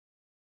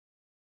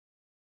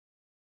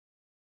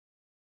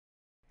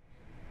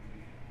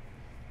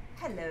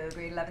Hello,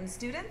 grade 11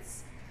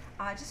 students.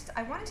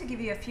 I wanted to give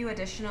you a few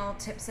additional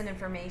tips and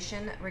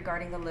information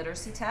regarding the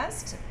literacy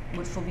test,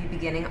 which will be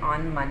beginning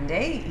on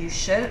Monday. You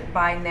should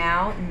by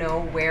now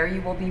know where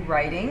you will be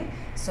writing.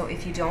 So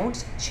if you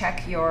don't,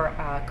 check your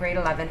grade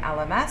 11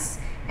 LMS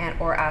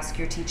or ask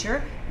your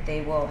teacher.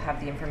 They will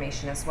have the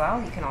information as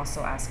well. You can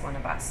also ask one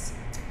of us.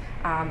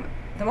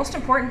 The most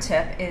important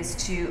tip is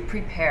to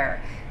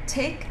prepare.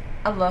 Take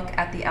a look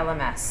at the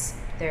LMS.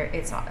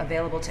 It's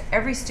available to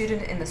every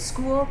student in the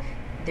school.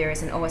 There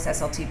is an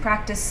OSSLT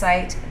practice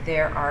site,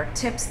 there are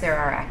tips, there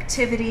are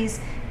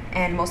activities,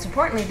 and most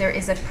importantly, there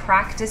is a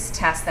practice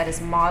test that is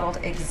modeled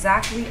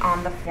exactly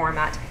on the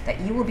format that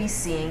you will be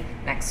seeing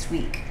next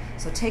week.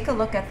 So take a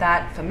look at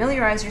that,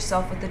 familiarize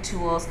yourself with the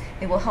tools.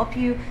 It will help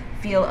you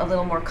feel a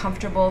little more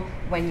comfortable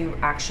when you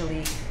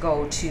actually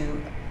go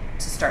to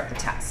start the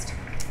test.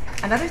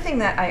 Another thing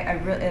that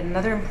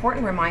another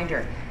important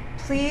reminder,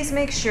 please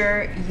make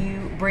sure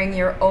you bring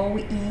your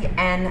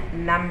OEN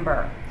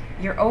number.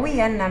 Your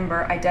OEN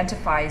number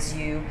identifies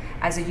you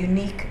as a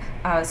unique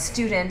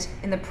student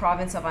in the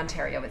province of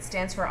Ontario. It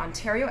stands for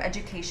Ontario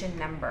Education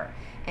Number,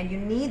 and you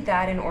need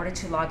that in order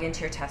to log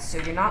into your test. So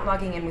you're not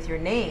logging in with your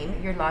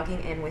name, you're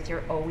logging in with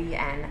your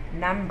OEN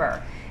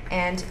number,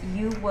 and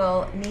you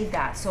will need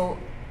that. So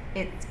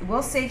it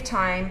will save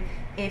time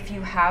if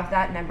you have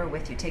that number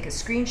with you. Take a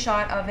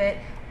screenshot of it,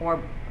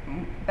 or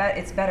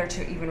it's better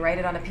to even write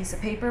it on a piece of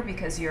paper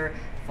because your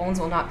phones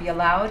will not be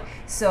allowed.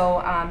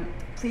 So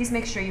please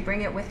make sure you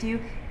bring it with you.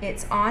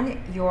 It's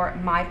on your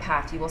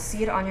MyPath. You will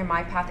see it on your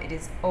MyPath. It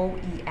is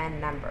OEN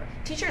number.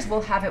 Teachers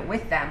will have it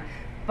with them,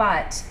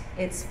 but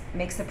it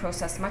makes the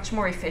process much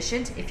more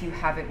efficient if you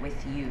have it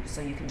with you.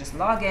 So you can just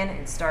log in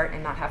and start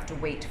and not have to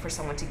wait for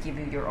someone to give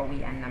you your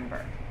OEN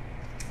number.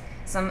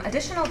 Some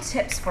additional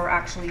tips for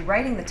actually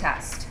writing the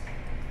test.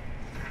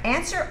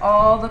 Answer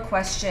all the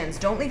questions.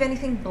 Don't leave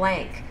anything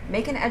blank.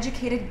 Make an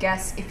educated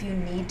guess if you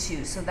need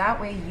to, so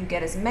that way you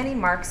get as many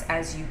marks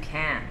as you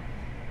can.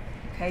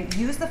 Okay?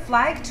 Use the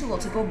flag tool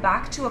to go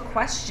back to a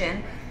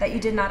question that you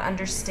did not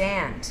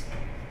understand.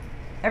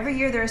 Every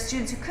year there are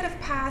students who could have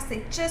passed,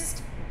 they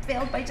just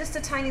failed by just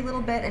a tiny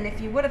little bit, and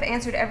if you would have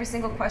answered every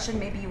single question,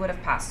 maybe you would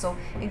have passed. So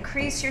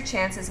increase your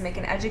chances, make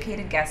an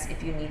educated guess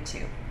if you need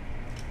to.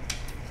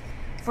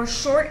 For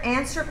short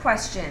answer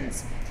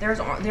questions, there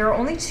are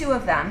only 2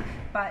 of them,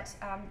 but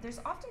there's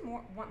often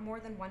more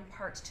than one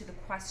part to the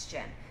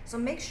question. So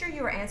make sure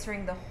you are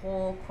answering the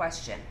whole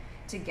question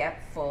to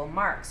get full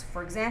marks.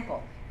 For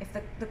example, if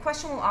the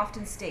question will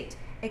often state,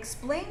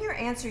 explain your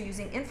answer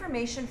using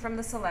information from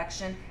the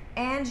selection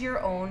and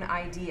your own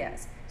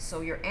ideas.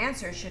 So your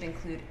answer should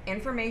include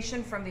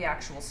information from the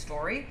actual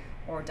story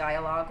or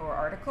dialogue or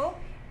article,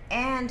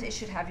 and it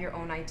should have your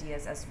own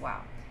ideas as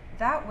well.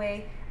 That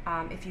way,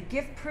 if you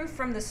give proof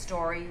from the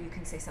story, you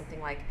can say something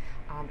like,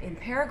 in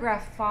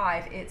paragraph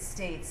 5 it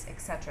states,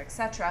 etc.,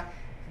 etc.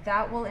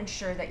 That will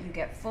ensure that you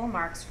get full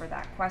marks for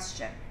that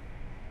question.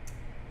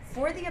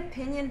 For the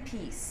opinion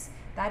piece,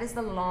 that is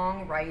the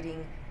long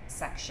writing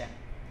section.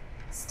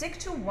 Stick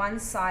to one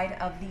side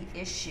of the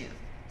issue.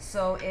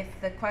 So if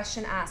the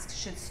question asks,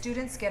 should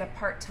students get a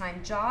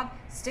part-time job,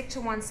 stick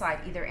to one side.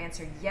 Either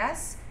answer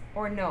yes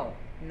or no,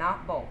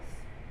 not both.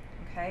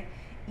 Okay?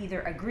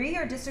 Either agree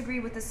or disagree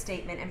with the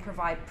statement and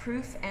provide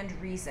proof and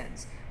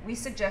reasons. We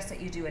suggest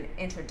that you do an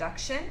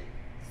introduction,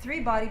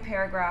 3 body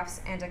paragraphs,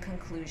 and a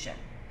conclusion.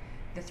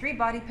 The 3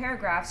 body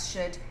paragraphs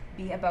should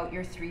be about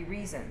your 3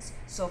 reasons.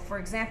 So for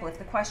example, if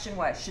the question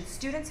was, should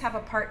students have a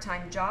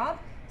part-time job?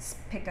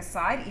 Pick a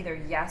side, either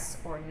yes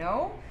or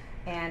no.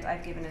 And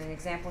I've given an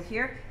example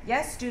here.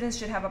 Yes, students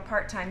should have a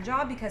part-time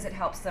job because it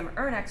helps them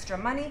earn extra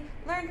money,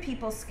 learn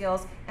people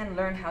skills, and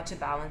learn how to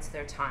balance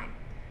their time.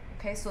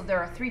 Okay, so there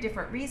are 3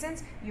 different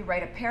reasons. You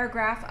write a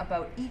paragraph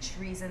about each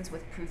reasons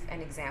with proof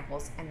and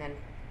examples, and then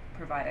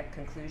provide a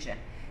conclusion.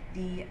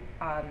 The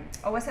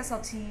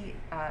OSSLT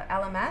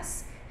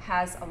LMS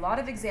has a lot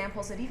of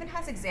examples. It even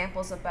has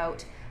examples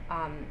about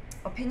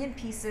opinion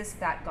pieces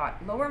that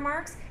got lower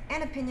marks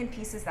and opinion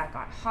pieces that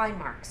got high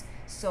marks.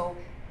 So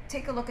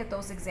take a look at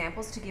those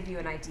examples to give you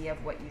an idea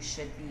of what you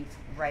should be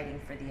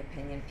writing for the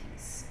opinion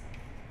piece.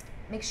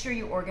 Make sure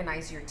you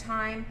organize your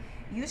time.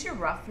 Use your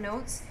rough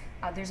notes.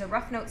 There's a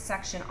rough notes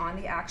section on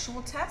the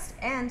actual test,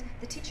 and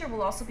the teacher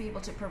will also be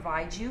able to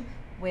provide you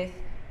with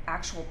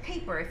actual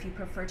paper. If you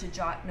prefer to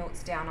jot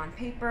notes down on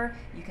paper,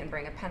 you can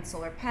bring a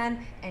pencil or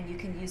pen, and you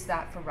can use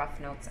that for rough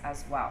notes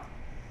as well.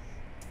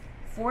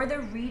 For the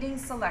reading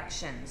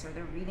selections or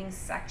the reading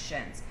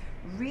sections,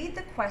 read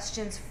the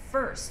questions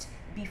first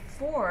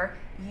before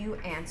you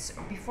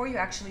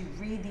actually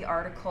read the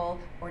article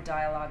or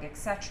dialogue,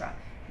 etc.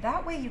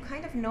 That way you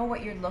kind of know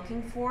what you're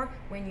looking for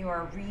when you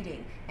are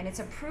reading, and it's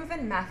a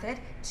proven method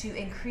to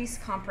increase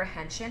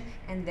comprehension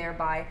and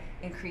thereby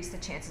increase the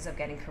chances of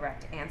getting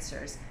correct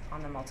answers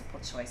on the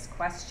multiple choice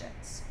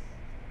questions.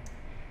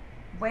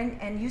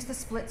 And use the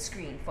split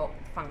screen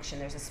function.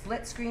 There's a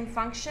split screen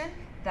function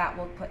that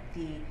will put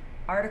the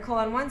article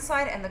on one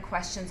side and the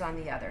questions on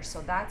the other.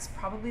 So that's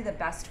probably the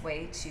best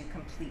way to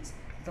complete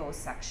those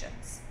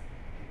sections.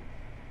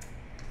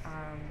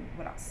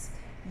 What else?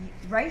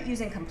 Write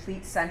using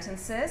complete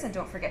sentences, and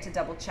don't forget to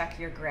double check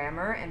your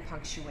grammar and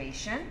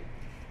punctuation.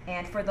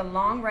 And for the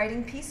long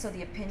writing piece, so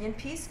the opinion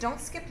piece,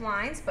 don't skip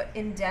lines, but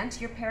indent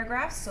your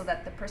paragraphs so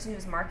that the person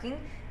who's marking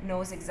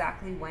knows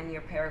exactly when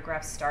your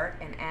paragraphs start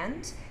and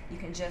end. You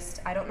can just,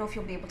 I don't know if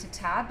you'll be able to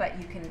tab, but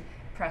you can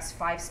press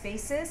 5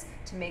 spaces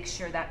to make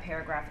sure that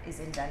paragraph is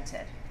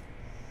indented.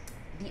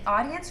 The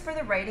audience for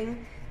the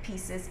writing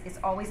pieces is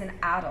always an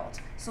adult,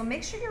 so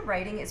make sure your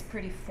writing is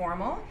pretty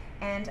formal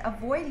and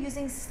avoid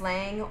using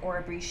slang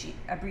or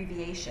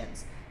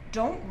abbreviations.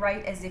 Don't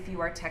write as if you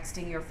are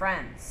texting your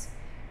friends.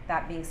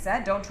 That being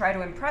said, don't try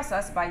to impress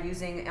us by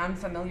using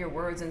unfamiliar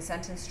words and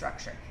sentence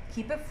structure.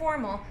 Keep it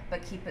formal,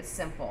 but keep it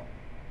simple.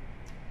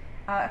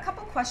 A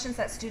couple questions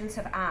that students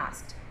have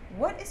asked.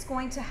 What is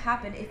going to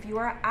happen if you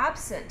are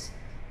absent?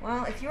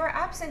 Well, if you are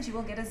absent, you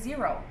will get a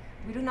 0.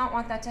 We do not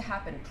want that to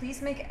happen.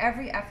 Please make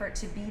every effort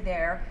to be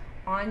there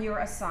on your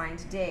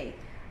assigned day.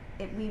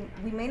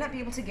 We may not be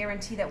able to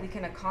guarantee that we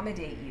can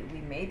accommodate you.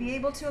 We may be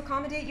able to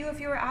accommodate you if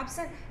you are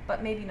absent,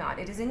 but maybe not.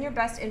 It is in your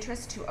best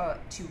interest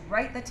to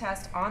write the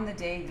test on the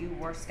day you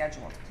were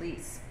scheduled,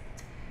 please.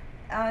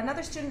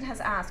 Another student has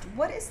asked,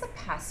 what is the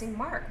passing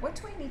mark? What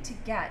do I need to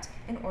get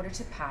in order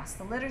to pass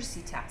the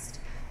literacy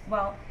test?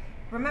 Well,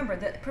 remember,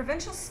 the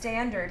provincial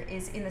standard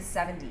is in the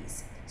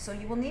 70s. So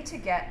you will need to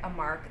get a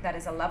mark that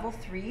is a level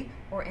 3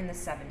 or in the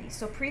 70s.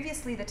 So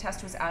previously the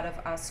test was out of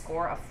a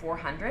score of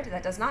 400.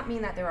 That does not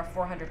mean that there are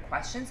 400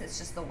 questions, it's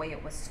just the way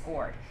it was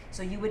scored.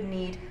 So you would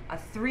need a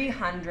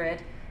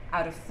 300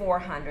 out of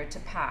 400 to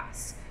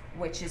pass,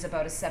 which is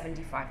about a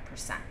 75%.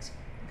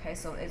 Okay,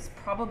 so it's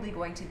probably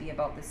going to be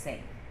about the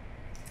same.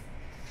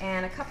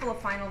 And a couple of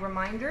final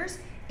reminders.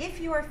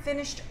 If you are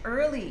finished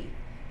early,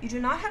 you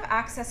do not have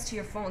access to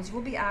your phones. You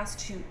will be asked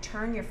to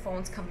turn your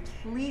phones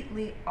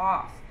completely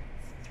off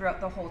throughout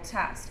the whole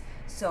test.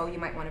 So you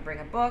might want to bring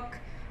a book,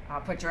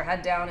 put your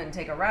head down and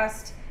take a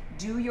rest,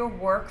 do your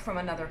work from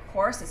another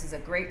course. This is a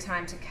great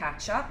time to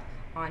catch up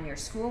on your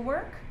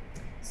schoolwork.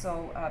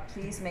 So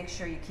please make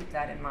sure you keep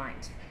that in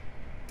mind.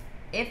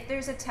 If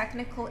there's a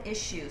technical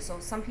issue, so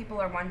some people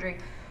are wondering,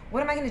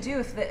 what am I going to do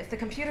if the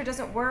computer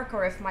doesn't work,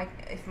 or if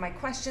my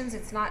questions,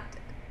 it's not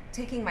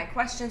taking my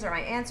questions or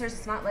my answers,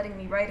 it's not letting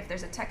me write. If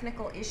there's a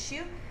technical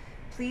issue,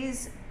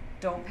 please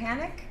don't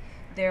panic.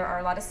 There are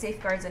a lot of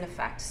safeguards in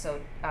effect.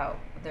 So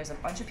there's a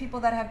bunch of people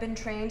that have been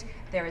trained.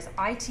 There is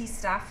IT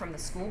staff from the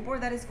school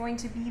board that is going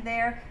to be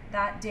there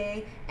that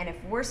day. And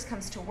if worse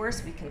comes to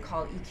worse, we can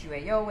call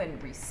EQAO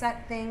and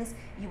reset things.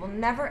 You will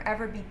never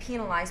ever be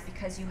penalized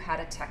because you had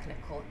a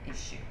technical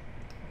issue.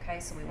 Okay,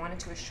 so we wanted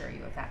to assure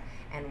you of that.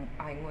 And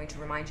I'm going to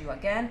remind you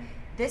again,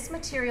 this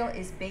material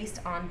is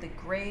based on the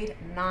grade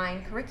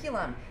 9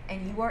 curriculum,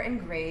 and you are in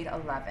grade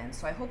 11.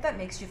 So I hope that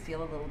makes you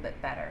feel a little bit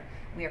better.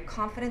 We are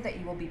confident that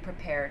you will be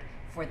prepared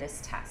for this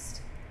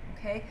test.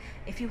 Okay?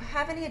 If you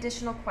have any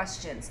additional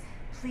questions,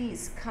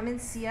 please come and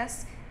see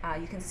us.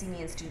 You can see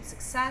me in Student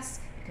Success.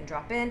 You can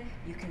drop in.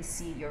 You can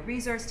see your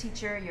resource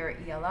teacher, your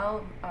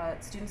ELL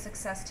Student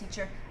Success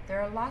teacher.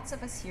 There are lots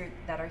of us here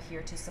that are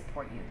here to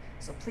support you.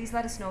 So please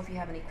let us know if you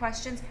have any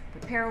questions.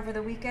 Prepare over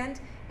the weekend,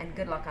 and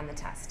good luck on the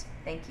test.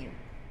 Thank you.